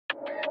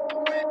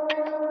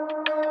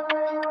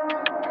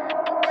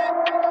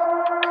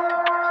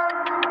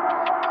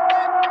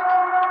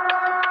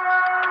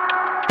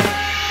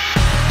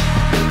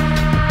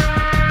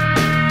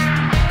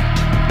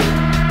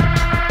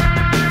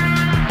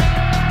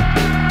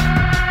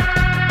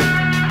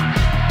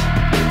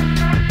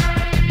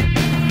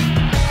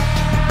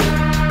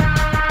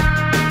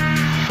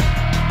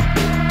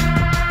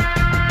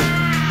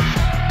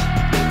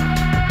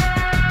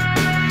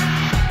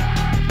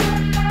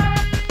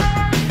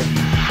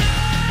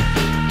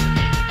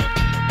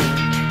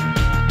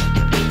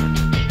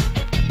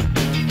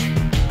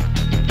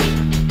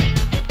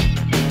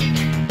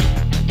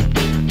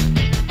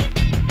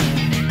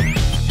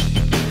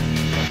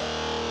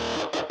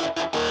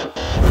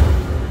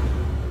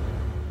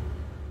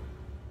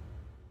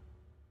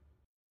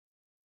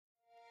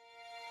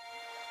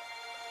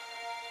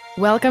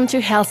Welcome to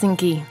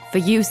Helsinki for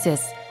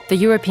EUCYS, the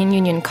European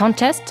Union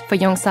Contest for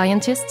Young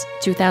Scientists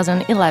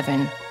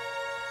 2011.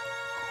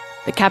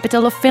 The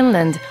capital of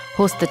Finland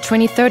hosts the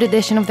 23rd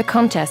edition of the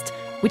contest,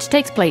 which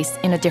takes place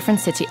in a different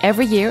city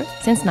every year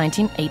since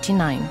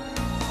 1989.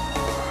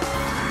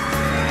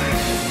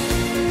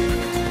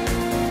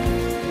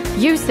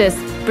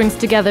 EUCYS brings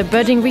together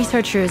budding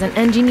researchers and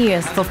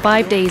engineers for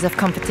 5 days of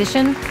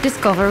competition,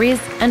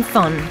 discoveries and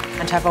fun.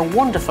 And have a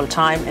wonderful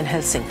time in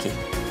Helsinki.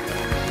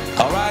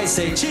 All right,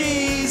 say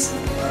cheese!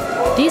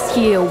 This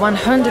year,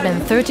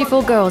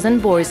 134 girls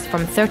and boys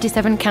from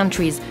 37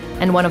 countries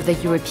and one of the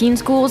European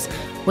schools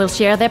will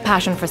share their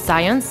passion for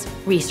science,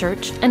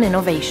 research and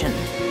innovation.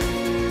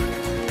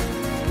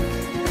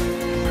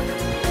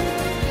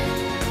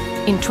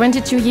 In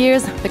 22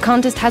 years, the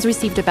contest has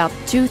received about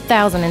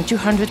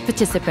 2,200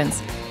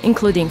 participants,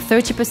 including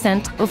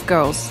 30% of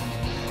girls,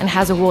 and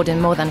has awarded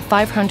more than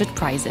 500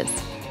 prizes.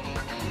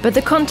 But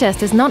the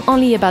contest is not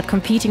only about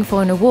competing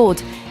for an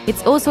award,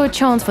 it's also a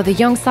chance for the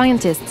young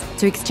scientists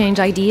to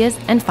exchange ideas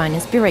and find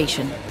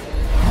inspiration.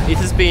 It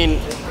has been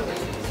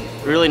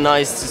really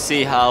nice to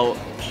see how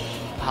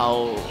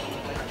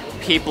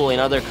people in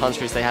other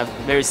countries, they have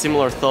very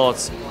similar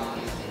thoughts,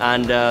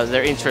 and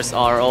their interests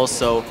are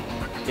also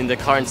in the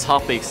current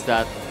topics.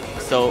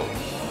 So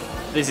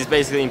this is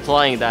basically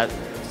implying that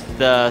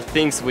the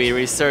things we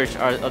research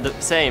are the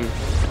same.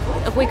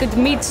 We could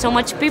meet so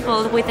much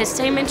people with the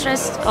same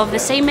interests of the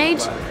same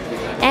age,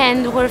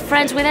 and we're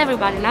friends with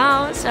everybody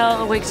now,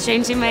 so we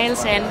exchange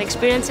emails and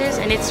experiences,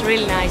 and it's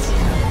really nice.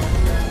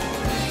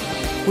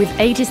 With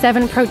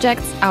 87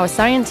 projects, our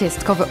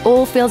scientists cover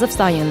all fields of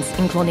science,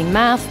 including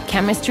math,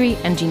 chemistry,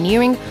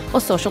 engineering or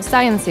social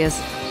sciences.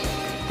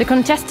 The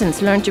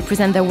contestants learn to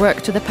present their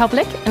work to the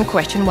public and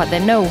question what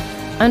they know,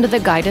 under the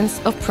guidance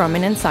of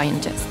prominent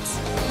scientists.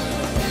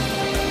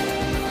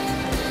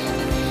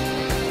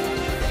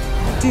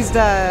 It is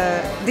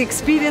the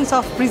experience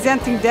of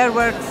presenting their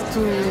work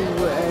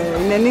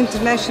in an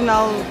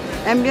international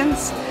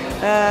ambience,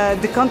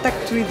 the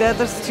contact with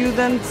other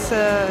students,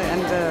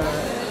 and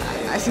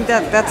I think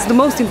that's the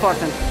most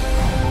important.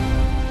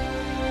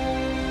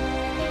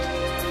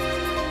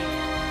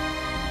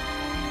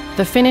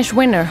 The Finnish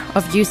winner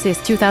of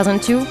EUCYS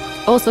 2002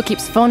 also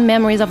keeps fond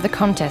memories of the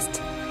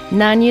contest.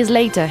 9 years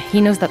later, he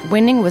knows that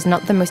winning was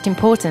not the most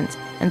important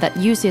and that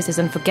EUCYS is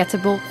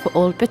unforgettable for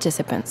all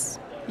participants.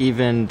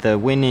 Even the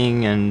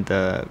winning and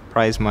the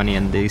prize money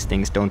and these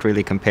things don't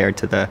really compare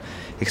to the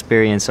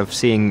experience of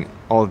seeing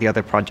all the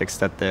other projects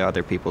that the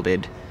other people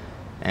did.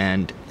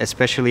 And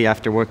especially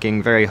after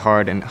working very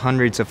hard and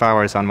hundreds of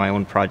hours on my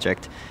own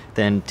project,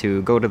 then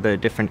to go to the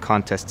different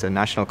contests, the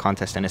national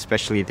contest and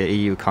especially the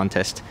EU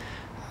contest,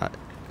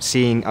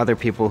 seeing other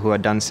people who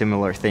had done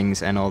similar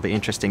things and all the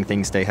interesting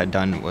things they had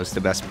done was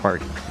the best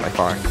part by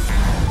far.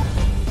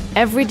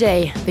 Every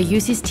day, the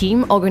EUCYS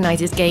team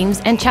organizes games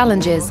and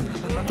challenges.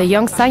 The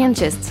young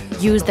scientists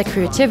use their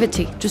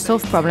creativity to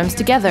solve problems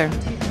together.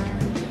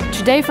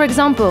 Today, for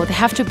example, they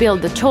have to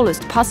build the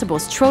tallest possible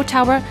straw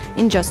tower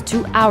in just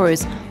 2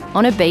 hours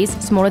on a base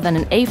smaller than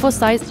an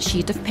A4-sized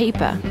sheet of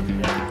paper.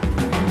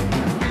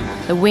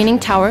 The winning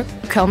tower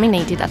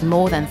culminated at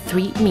more than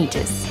 3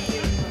 meters.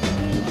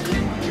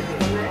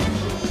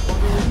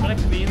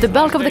 The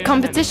bulk of the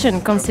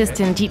competition consists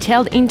in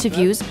detailed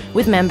interviews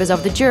with members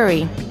of the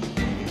jury.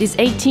 These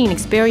 18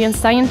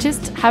 experienced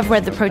scientists have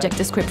read the project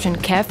description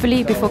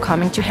carefully before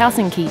coming to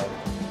Helsinki.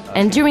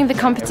 And during the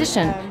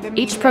competition,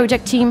 each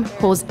project team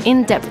holds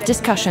in-depth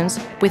discussions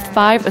with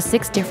 5 or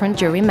 6 different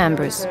jury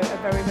members.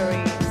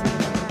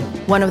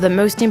 One of the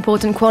most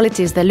important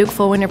qualities they look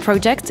for in a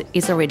project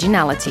is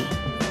originality.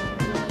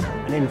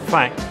 And in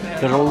fact,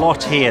 there are a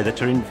lot here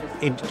that are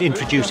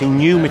introducing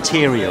new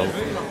material.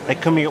 They're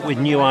coming up with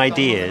new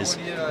ideas,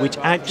 which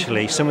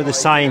actually some of the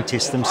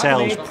scientists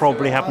themselves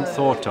probably haven't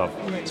thought of.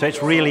 So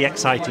it's really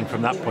exciting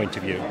from that point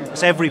of view.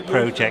 So every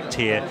project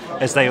here,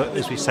 as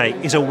we say,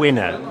 is a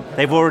winner.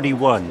 They've already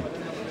won,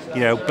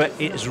 but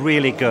it's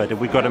really good, and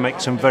we've got to make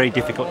some very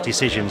difficult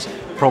decisions,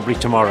 probably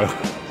tomorrow.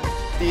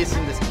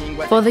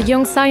 For the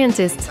young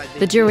scientists,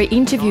 the jury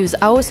interviews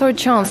are also a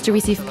chance to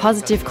receive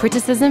positive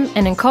criticism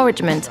and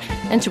encouragement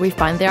and to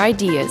refine their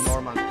ideas.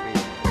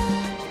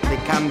 They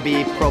can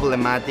be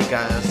problematic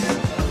as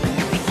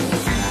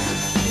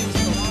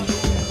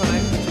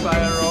connected by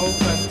a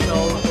rope, and so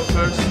the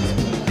first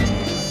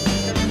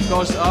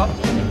goes up,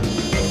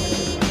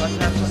 but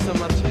catches the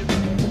material.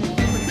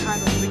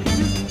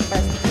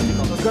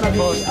 it's gonna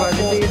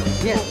be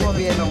yes, we'll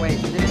be able to wait.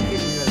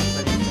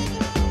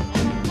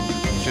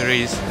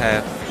 Juries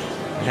have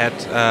had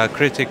a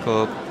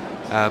critical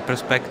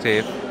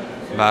perspective,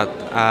 but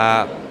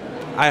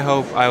I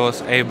hope I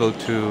was able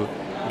to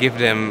give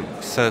them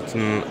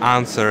certain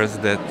answers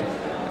that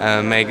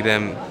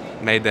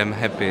made them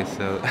happy.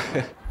 So.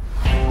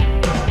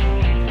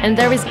 And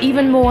there is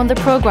even more on the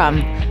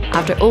program.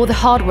 After all the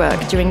hard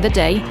work during the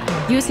day,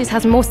 EUCYS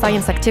has more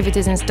science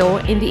activities in store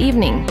in the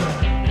evening.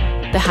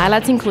 The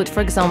highlights include,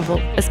 for example,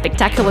 a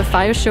spectacular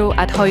fire show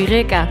at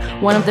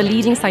Heureka, one of the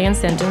leading science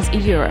centers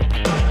in Europe.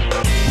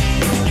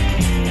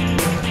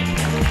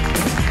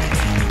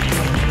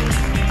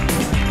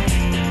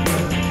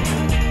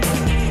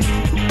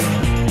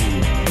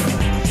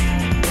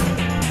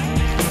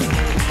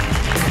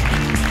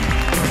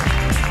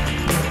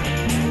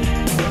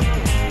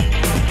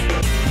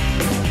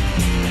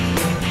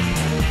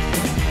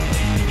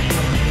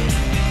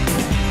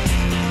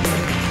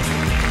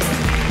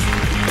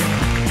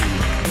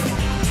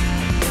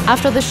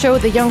 After the show,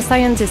 the young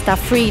scientists are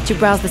free to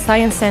browse the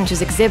Science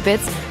Center's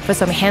exhibits for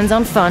some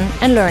hands-on fun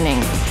and learning.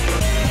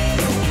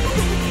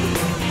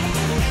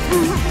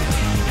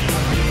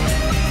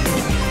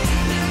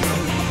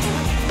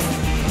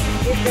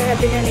 If there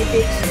have been any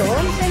big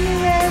storms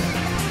anywhere,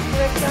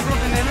 for example,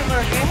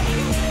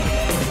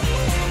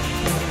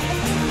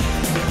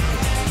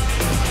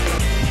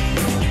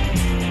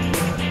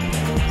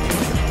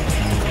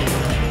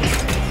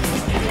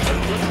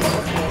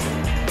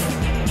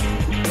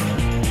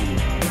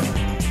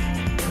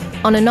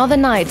 On another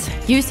night,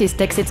 EUCYS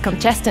takes its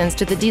contestants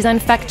to the design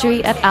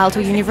factory at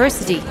Aalto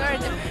University.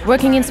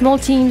 Working in small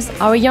teams,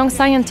 our young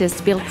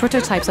scientists build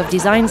prototypes of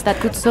designs that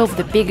could solve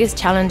the biggest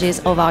challenges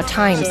of our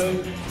times.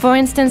 For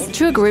instance,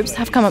 2 groups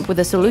have come up with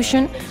a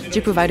solution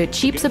to provide a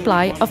cheap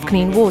supply of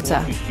clean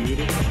water.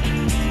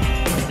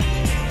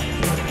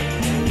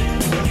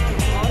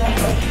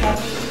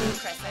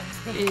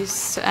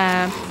 Is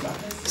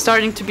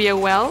starting to be a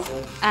well,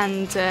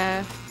 and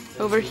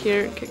over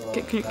here,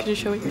 can you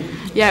show it?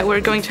 Yeah, we're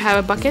going to have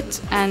a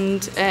bucket,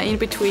 and in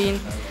between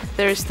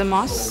there's the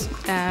moss.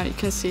 You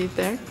can see it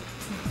there.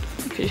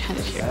 Could you hand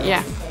it here?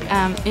 Yeah.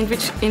 In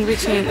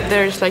between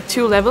there's like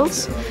 2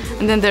 levels,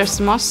 and then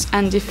there's moss.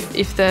 And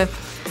if the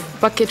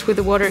bucket with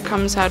the water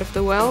comes out of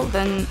the well,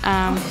 then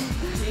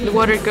the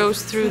water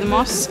goes through the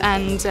moss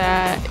and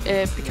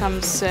it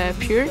becomes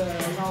pure.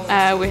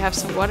 We have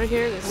some water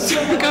here that's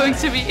going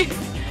to be.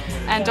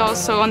 And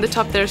also on the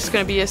top there's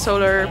going to be a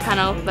solar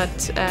panel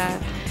that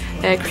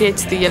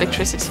creates the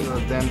electricity.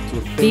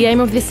 The aim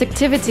of this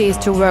activity is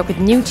to work with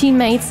new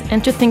teammates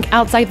and to think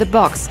outside the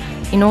box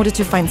in order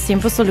to find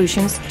simple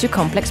solutions to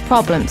complex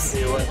problems.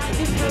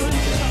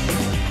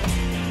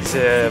 It's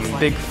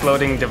big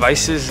floating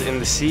devices in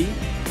the sea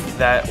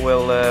that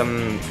will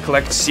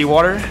collect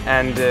seawater,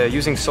 and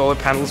using solar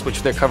panels,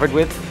 which they're covered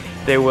with,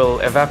 they will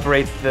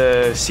evaporate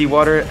the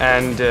seawater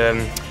and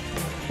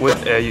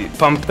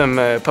pump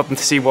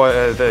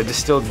the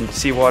distilled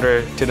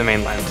seawater to the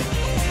mainland.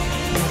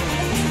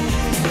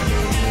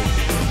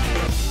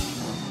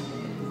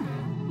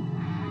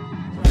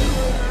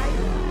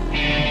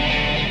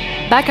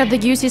 Back at the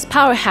EUCYS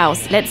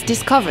powerhouse, let's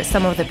discover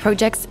some of the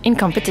projects in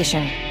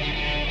competition.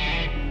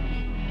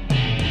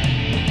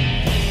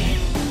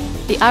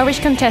 The Irish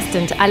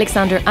contestant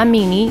Alexander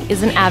Amini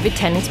is an avid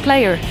tennis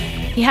player.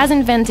 He has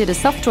invented a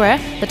software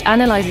that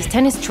analyzes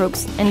tennis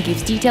strokes and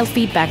gives detailed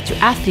feedback to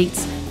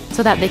athletes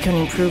so that they can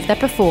improve their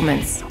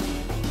performance.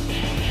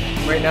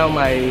 Right now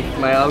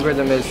my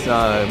algorithm is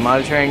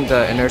monitoring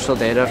the inertial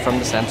data from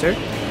the sensor,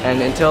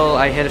 and until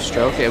I hit a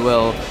stroke, it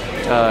will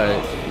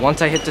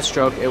once I hit the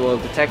stroke, it will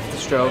detect the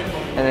stroke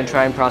and then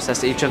try and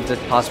process each of the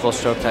possible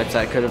stroke types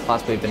that could have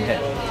possibly been hit.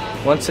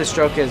 Once the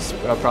stroke is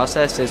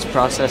processed, it's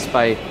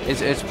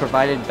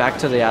provided back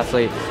to the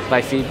athlete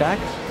by feedback,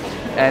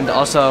 and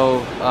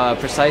also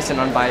precise and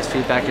unbiased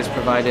feedback is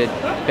provided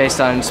based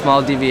on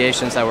small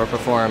deviations that were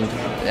performed,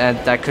 and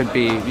that could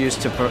be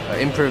used to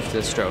improve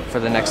the stroke for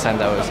the next time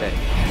that was hit.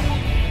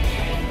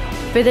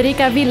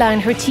 Federica Villa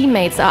and her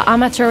teammates are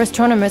amateur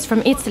astronomers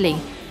from Italy,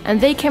 and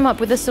they came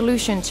up with a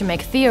solution to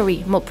make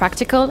theory more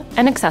practical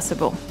and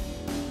accessible.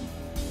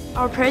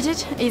 Our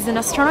project is an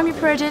astronomy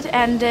project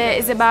and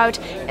is about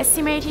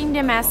estimating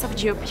the mass of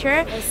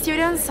Jupiter.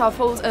 Students of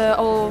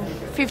all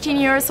 15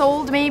 years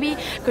old maybe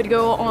could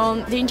go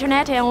on the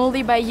internet, and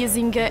only by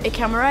using a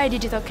camera, a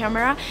digital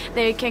camera,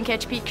 they can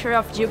catch picture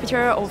of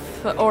Jupiter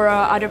or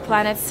other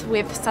planets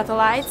with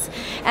satellites.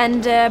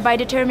 And by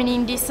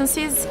determining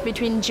distances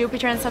between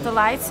Jupiter and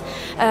satellites,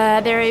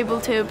 they're able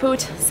to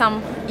put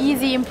some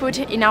easy input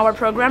in our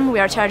program. We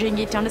are charging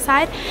it on the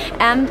side,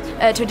 and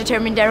to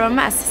determine their own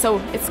mass.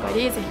 So it's quite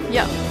easy.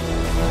 Yeah.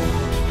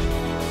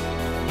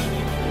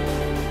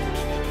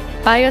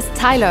 Bias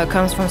Tyler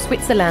comes from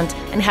Switzerland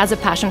and has a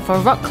passion for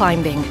rock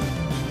climbing.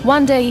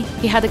 One day,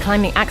 he had a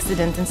climbing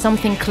accident and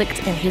something clicked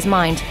in his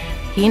mind.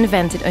 He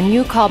invented a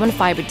new carbon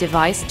fiber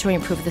device to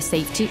improve the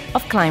safety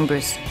of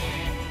climbers.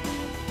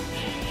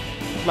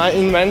 My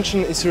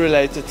invention is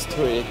related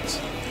to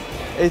it.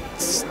 It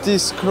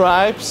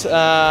describes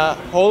a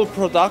whole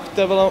product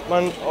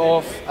development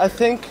of, I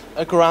think,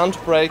 a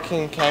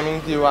groundbreaking climbing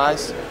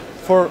device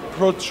for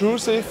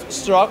protrusive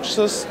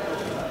structures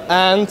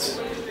and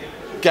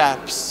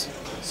gaps.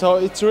 So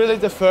it's really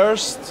the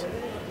first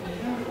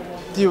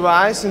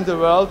device in the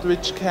world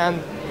which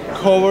can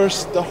cover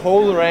the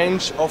whole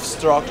range of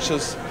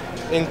structures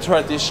in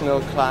traditional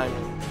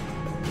climbing.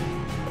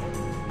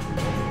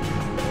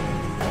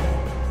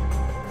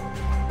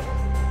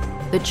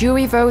 The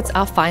jury votes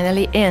are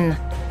finally in.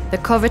 The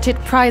coveted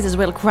prizes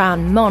will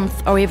crown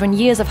months or even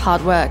years of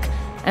hard work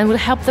and will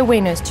help the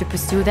winners to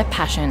pursue their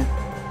passion.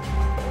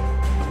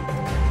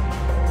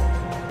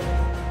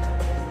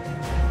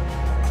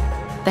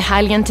 The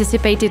highly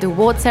anticipated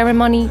award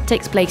ceremony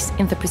takes place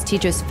in the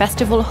prestigious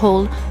Festival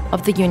Hall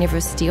of the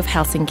University of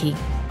Helsinki.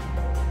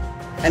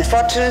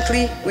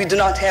 Unfortunately, we do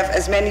not have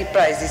as many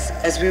prizes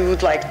as we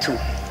would like to.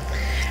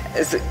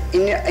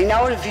 In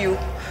our view,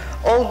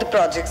 all the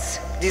projects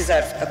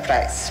deserve a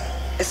prize.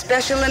 A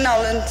special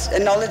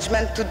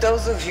acknowledgement to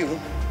those of you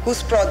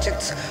whose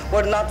projects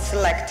were not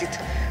selected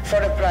for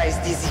a prize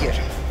this year.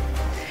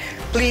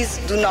 Please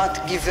do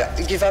not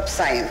give up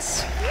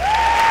science.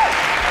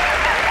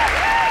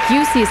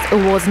 EUCYS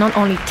awards not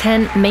only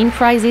 10 main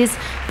prizes,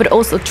 but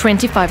also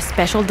 25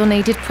 special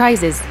donated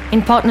prizes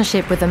in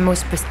partnership with the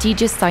most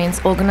prestigious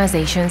science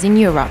organizations in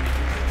Europe.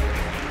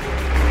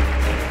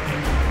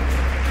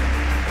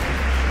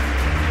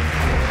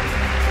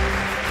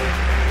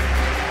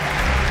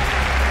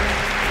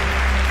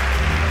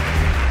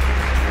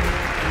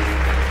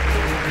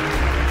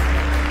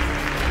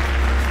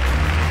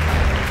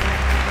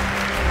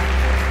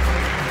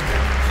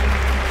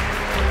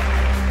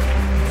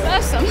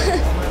 Awesome.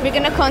 We're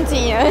gonna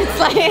continue. It's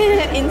like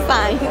in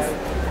science.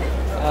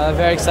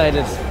 Very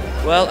excited.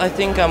 Well, I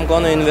think I'm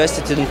gonna invest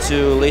it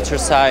into later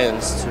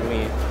science to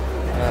me,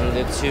 and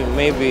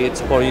maybe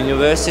it's for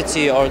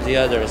university or the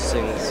other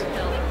things.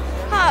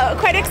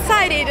 Quite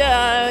excited.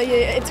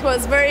 It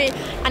was very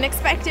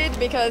unexpected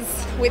because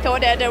we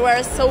thought that there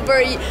were so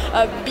very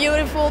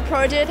beautiful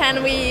project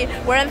and we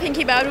weren't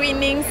thinking about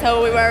winning,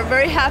 so we were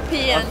very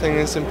happy. Nothing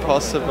is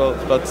impossible,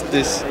 but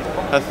this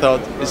I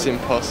thought is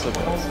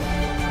impossible.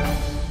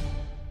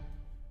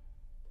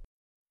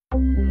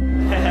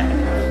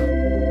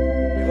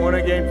 One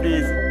again,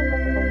 please.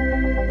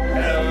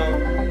 Hello.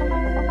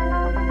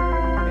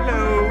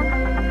 Hello.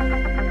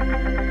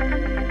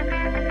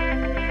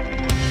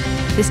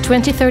 This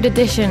 23rd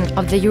edition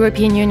of the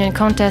European Union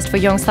Contest for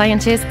Young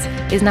Scientists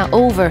is now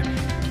over,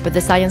 but the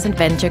science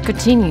adventure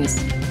continues.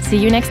 See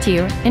you next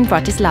year in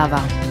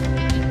Bratislava.